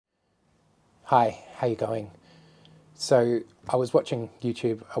Hi, how you going? So I was watching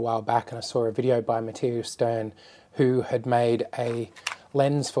YouTube a while back and I saw a video by Matthias Stern who had made a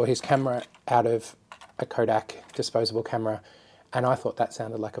lens for his camera out of a Kodak disposable camera, and I thought that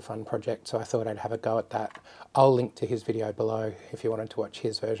sounded like a fun project, so I thought I'd have a go at that. I'll link to his video below if you wanted to watch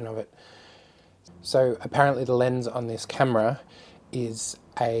his version of it. So apparently the lens on this camera is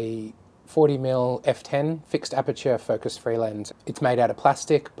a 40mm f10 fixed aperture focus free lens. It's made out of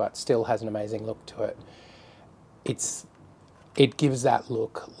plastic but still has an amazing look to it. It gives that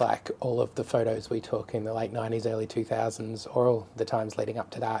look like all of the photos we took in the late 90s, early 2000s, or all the times leading up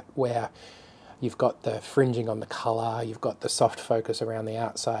to that, where you've got the fringing on the colour, you've got the soft focus around the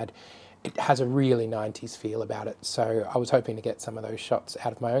outside. It has a really 90s feel about it, so I was hoping to get some of those shots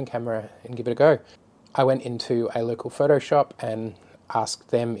out of my own camera and give it a go. I went into a local photo shop and asked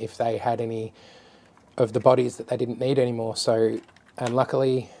them if they had any of the bodies that they didn't need anymore. And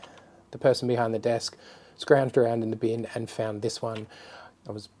luckily the person behind the desk scrounged around in the bin and found this one.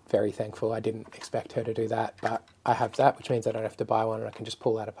 I was very thankful. I didn't expect her to do that, but I have that, which means I don't have to buy one and I can just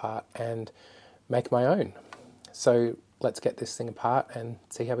pull that apart and make my own. So let's get this thing apart and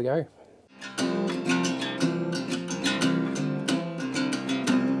see how we go.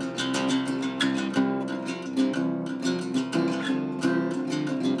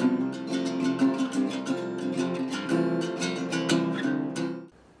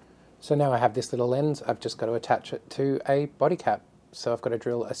 So now I have this little lens, I've just got to attach it to a body cap. So I've got to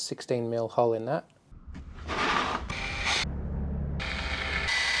drill a 16mm hole in that.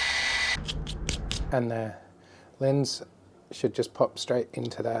 And the lens should just pop straight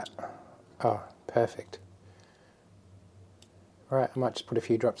into that. Oh, perfect. Alright, I might just put a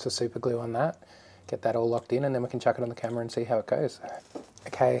few drops of super glue on that, get that all locked in, and then we can chuck it on the camera and see how it goes.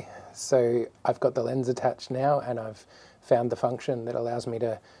 Okay, so I've got the lens attached now, and I've found the function that allows me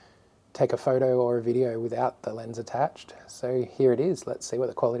to take a photo or a video without the lens attached. So here it is. Let's see what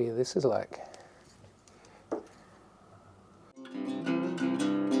the quality of this is like.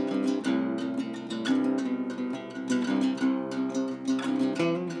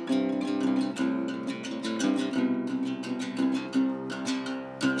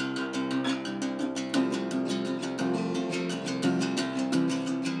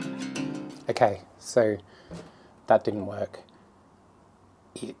 Okay, so that didn't work.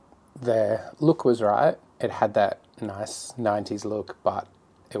 The look was right. It had that nice 90s look, but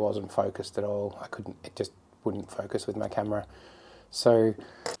it wasn't focused at all. It just wouldn't focus with my camera. So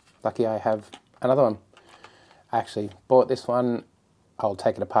lucky I have another one. I actually bought this one. I'll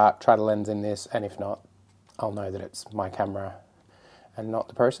take it apart, try the lens in this, and if not, I'll know that it's my camera and not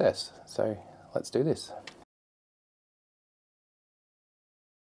the process. So let's do this.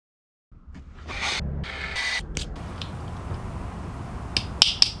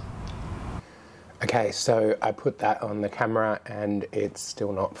 Okay, so I put that on the camera and it's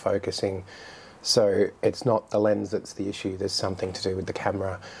still not focusing. So it's not the lens that's the issue, there's something to do with the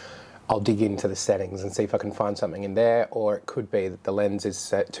camera. I'll dig into the settings and see if I can find something in there, or it could be that the lens is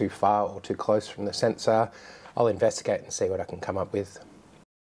set too far or too close from the sensor. I'll investigate and see what I can come up with.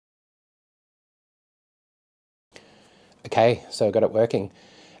 Okay, so I got it working.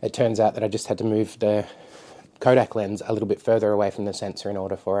 It turns out that I just had to move the Kodak lens a little bit further away from the sensor in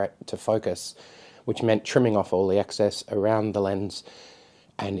order for it to focus, which meant trimming off all the excess around the lens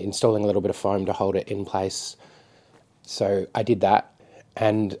and installing a little bit of foam to hold it in place. So I did that,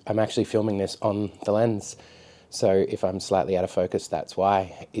 and I'm actually filming this on the lens. So if I'm slightly out of focus, that's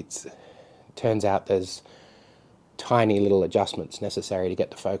why. It turns out there's tiny little adjustments necessary to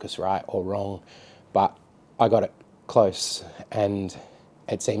get the focus right or wrong, but I got it close and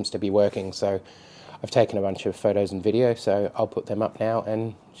it seems to be working. So I've taken a bunch of photos and video, so I'll put them up now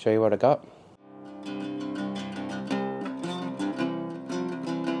and show you what I got.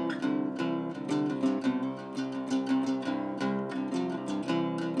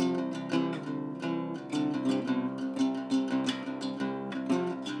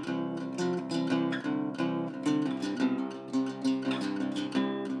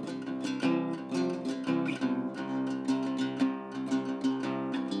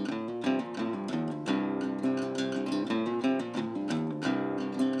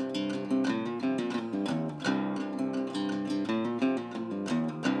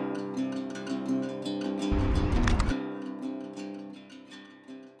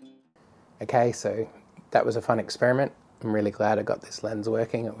 Okay, so that was a fun experiment. I'm really glad I got this lens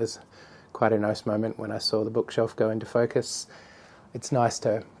working. It was quite a nice moment when I saw the bookshelf go into focus. It's nice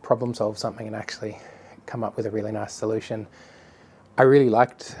to problem solve something and actually come up with a really nice solution. I really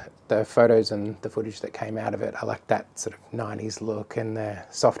liked the photos and the footage that came out of it. I liked that sort of 90s look and the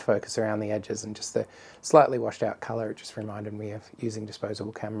soft focus around the edges and just the slightly washed out colour. It just reminded me of using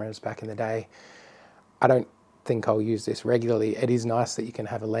disposable cameras back in the day. I don't think I'll use this regularly. It is nice that you can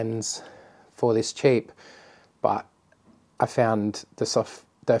have a lens for this cheap, but I found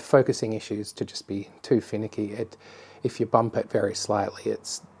the focusing issues to just be too finicky. If you bump it very slightly,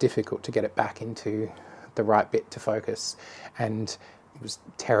 it's difficult to get it back into the right bit to focus, and it was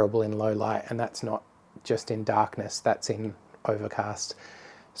terrible in low light, and that's not just in darkness, that's in overcast.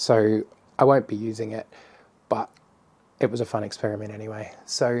 So I won't be using it, but it was a fun experiment anyway.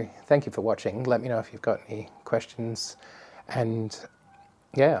 So thank you for watching. Let me know if you've got any questions, and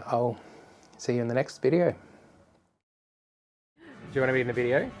yeah, I'll see you in the next video. Do you want to be in the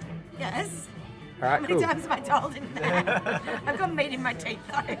video? Yes. All right, How many times have I told him that? I've got meat in my teeth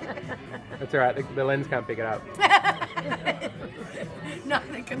though. That's all right, the lens can't pick it up.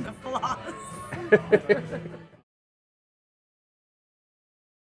 Neither can the floss.